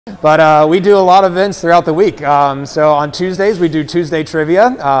But we do a lot of events throughout the week. So on Tuesdays, we do Tuesday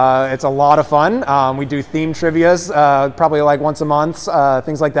trivia. It's a lot of fun. We do theme trivias, probably like once a month,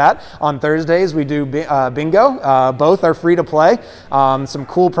 things like that. On Thursdays, we do bingo. Both are free to play. Some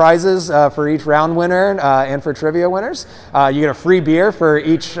cool prizes for each round winner and for trivia winners. You get a free beer for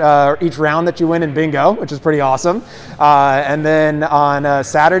each round that you win in bingo, which is pretty awesome. And then on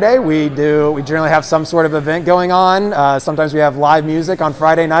Saturday, we generally have some sort of event going on. Sometimes we have live music on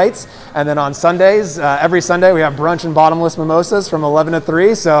Friday nights. And then on Sundays, every Sunday, we have brunch and bottomless mimosas from 11 to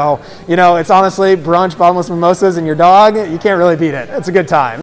 3. So, it's honestly brunch, bottomless mimosas, and your dog. You can't really beat it. It's a good time.